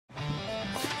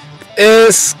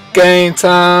It's game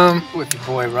time with your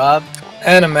boy Rob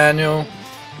and Emmanuel,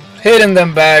 hitting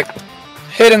them back,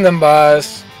 hitting them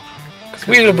buys. Cause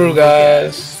we the brew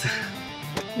guys.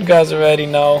 You guys already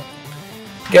know.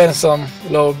 Getting some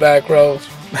low back rows.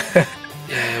 Yeah,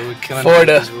 we're killing for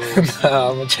the. Nah,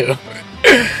 I'm gonna chill.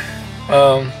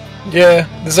 Yeah,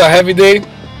 this is our heavy day.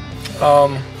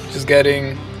 Just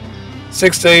getting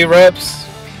 6 to 8 reps,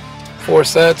 4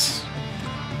 sets.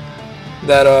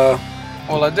 That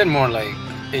Well, I did more like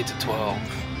 8 to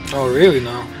 12. Oh really?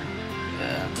 No.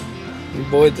 Yeah. Your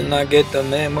boy did not get the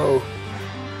memo.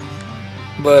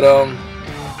 But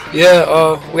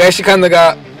yeah, we actually kind of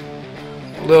got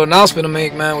a little announcement to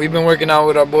make, man. We've been working out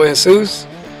with our boy Jesus,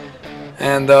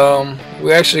 and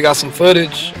we actually got some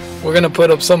footage. We're gonna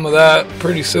put up some of that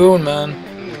pretty soon, man.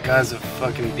 The guy's a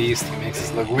fucking beast. He makes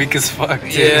us look weak as fuck,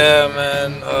 dude. Yeah,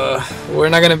 man. We're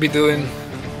not gonna be doing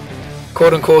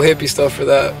quote-unquote hippie stuff for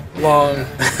that long.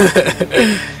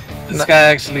 This guy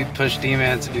actually pushed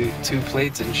D-Man to do 2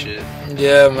 plates and shit.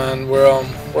 Yeah, man. We're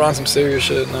on some serious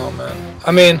shit now, man.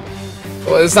 I mean,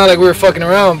 well, it's not like we were fucking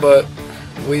around, but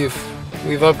we've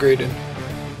upgraded.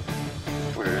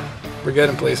 We're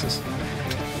getting places.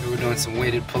 We were doing some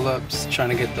weighted pull-ups, trying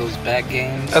to get those back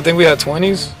gains. I think we had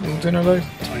 20s between our legs.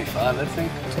 25, I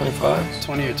think. 25.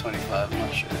 20 or 25, I'm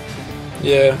not sure.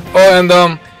 Yeah. Oh,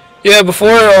 and yeah. Before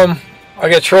I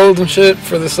get trolled and shit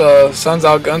for this Suns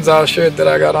Out Guns Out shirt that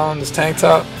I got on, this tank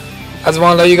top, I just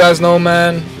want to let you guys know,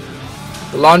 man,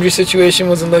 the laundry situation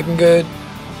wasn't looking good.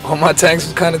 All my tanks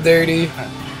was kind of dirty.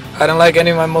 I didn't like any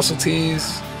of my muscle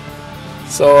tees.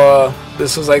 So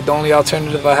this was like the only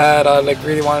alternative I had. I like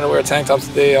really wanted to wear a tank top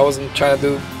today. I wasn't trying to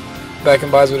do back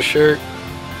and buys with a shirt.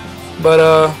 But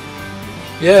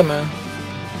yeah, man.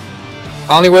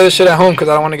 I only wear this shit at home because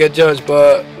I don't want to get judged.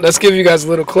 But let's give you guys a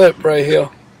little clip right here.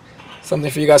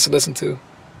 Something for you guys to listen to.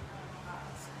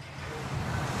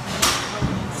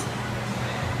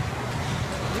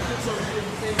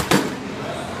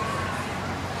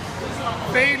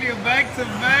 Failure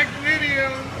back-to-back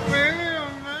videos,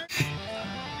 man.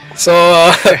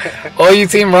 So, all you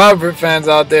Team Robert fans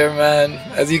out there, man,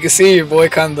 as you can see, your boy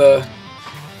kinda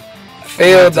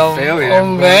failed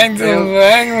on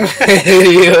back-to-back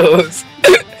videos.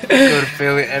 Go to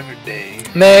failure every day.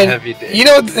 Man, every day. You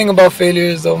know what the thing about failure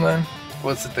is, though, man?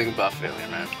 What's the thing about failure,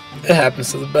 man? It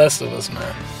happens to the best of us,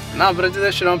 man. Nah, but I did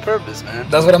that shit on purpose, man.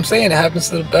 That's what I'm saying. It happens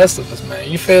to the best of us, man.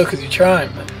 You fail because you're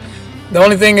trying, man. The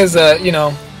only thing is that, you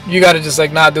know, you gotta just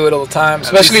like not do it all the time.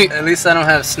 Especially at least I don't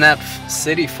have Snap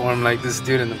City form like this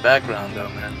dude in the background, though,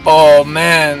 man. Oh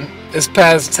man, it's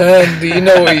past 10. Do you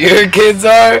know where your kids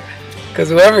are? Cause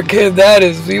whoever kid that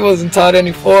is, he wasn't taught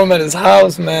any form at his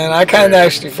house, man. I kinda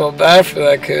actually felt bad for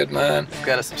that kid, man. You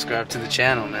gotta subscribe to the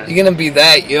channel, man. You're gonna be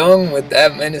that young with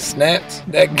that many snaps?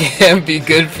 That can't be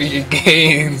good for your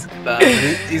gains. Nah,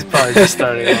 he's probably just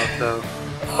starting off though.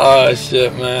 Oh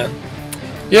shit, man.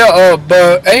 Yeah,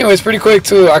 but anyways, pretty quick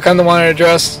too, I kinda wanted to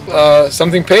address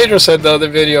something Pedro said the other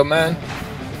video, man.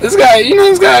 This guy, you know,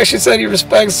 this guy actually said he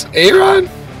respects A-Rod?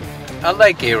 I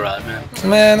like A-Rod, man.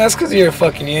 Man, that's because you're a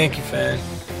fucking Yankee fan.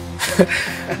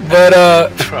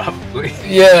 But probably.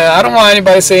 Yeah, I don't want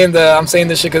anybody saying that I'm saying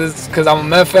this shit because I'm a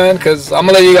Met fan. Because I'm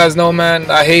gonna let you guys know, man.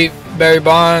 I hate Barry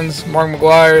Bonds, Mark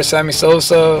McGwire, Sammy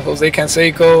Sosa, Jose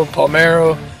Canseco,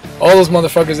 Palmeiro, all those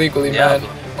motherfuckers equally, man.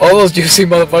 All those juicy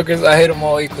motherfuckers, I hate them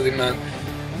all equally, man.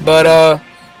 But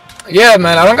yeah,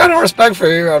 man, I don't got no respect for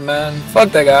A-Rod, man.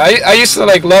 Fuck that guy. I used to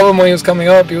like love him when he was coming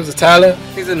up. He was a talent.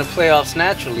 He's in the playoffs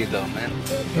naturally, though, man.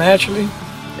 Naturally?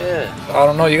 Yeah. I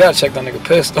don't know. You gotta check that nigga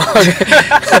pissed.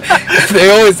 They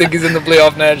always think he's in the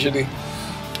playoff naturally.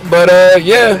 But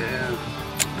yeah.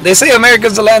 They say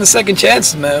America's the land of second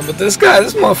chances, man. But this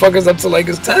motherfucker's up to like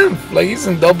his 10th. Like he's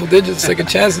in double digits second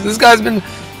chances. This guy's been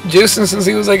juicing since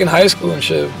he was like in high school and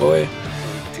shit, boy.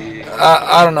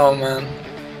 I don't know, man.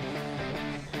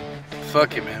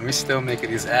 Fuck it, man. We still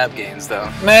making these ab games, though.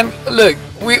 Man, look,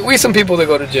 we some people that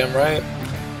go to gym, right?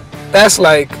 That's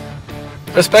like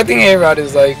respecting A-Rod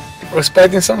is like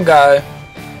respecting some guy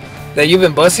that you've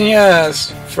been busting your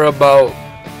ass for about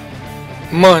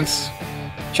months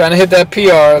trying to hit that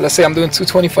PR. Let's say I'm doing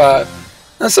 225.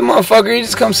 And some motherfucker, he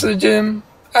just comes to the gym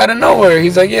out of nowhere.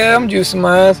 He's like, yeah, I'm juicing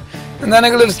my ass. And that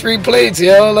nigga lifts 3 plates,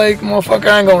 yo. Like, motherfucker,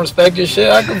 I ain't gonna respect your shit.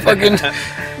 I can fucking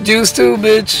juice too,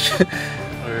 bitch.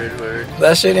 Word.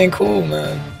 That shit ain't cool,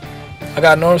 man. I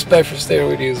got no respect for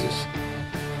steroid users.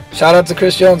 Shout out to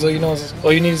Chris Jones, though. You know,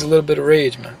 all you need is a little bit of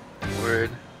rage, man. Word.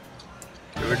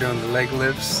 We're doing the leg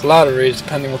lifts. A lot of rage,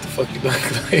 depending what the fuck you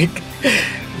look like.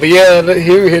 But yeah,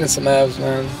 here we're hitting some abs,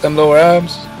 man. Them lower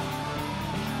abs.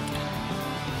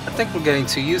 think we're getting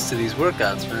too used to these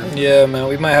workouts, man. Yeah, man,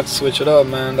 we might have to switch it up,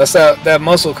 man. That's that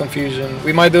muscle confusion.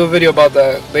 We might do a video about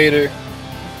that later.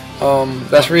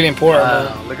 That's really important,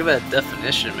 Wow, man. look at that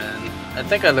definition, man. I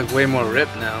think I look way more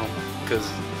ripped now, because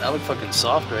I look fucking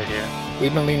soft right here.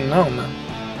 We've been leaning out, man.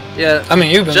 Yeah, I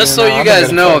mean, you've been just so leaning out. you I've been guys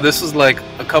getting know, fucked. this was like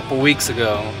a couple weeks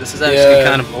ago. This is actually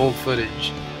kind of old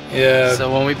footage. Yeah. So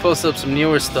when we post up some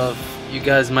newer stuff, you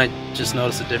guys might just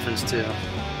notice a difference too.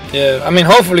 Yeah, I mean,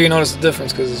 hopefully you notice the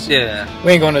difference, because Yeah.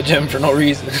 we ain't going to the gym for no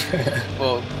reason.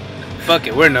 Well, fuck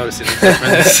it, we're noticing the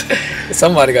difference.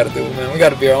 Somebody got to do it, man. We got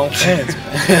to be our own fans,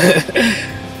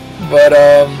 man. But,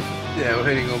 Yeah, we're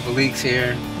hitting obliques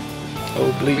here.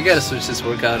 obliques. We gotta switch this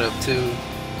workout up too.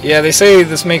 Yeah, they say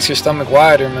this makes your stomach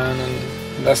wider, man,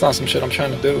 and that's not some shit I'm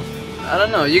trying to do. I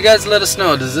don't know. You guys let us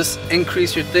know. Does this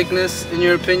increase your thickness, in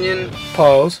your opinion?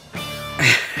 Pause.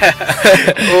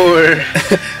 Or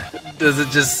does it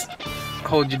just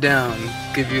hold you down?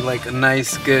 Give you like a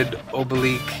nice, good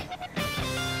oblique,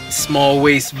 small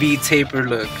waist V taper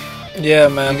look? Yeah,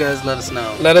 You man. guys let us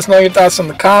know. Let us know your thoughts in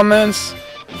the comments.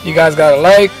 You guys gotta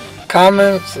like,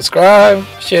 comment, subscribe,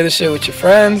 share this shit with your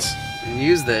friends. And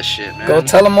use that shit, man. Go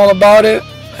tell them all about it.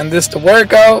 And this the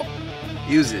workout.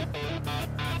 Use it.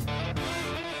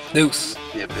 Deuce.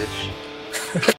 Yeah, bitch.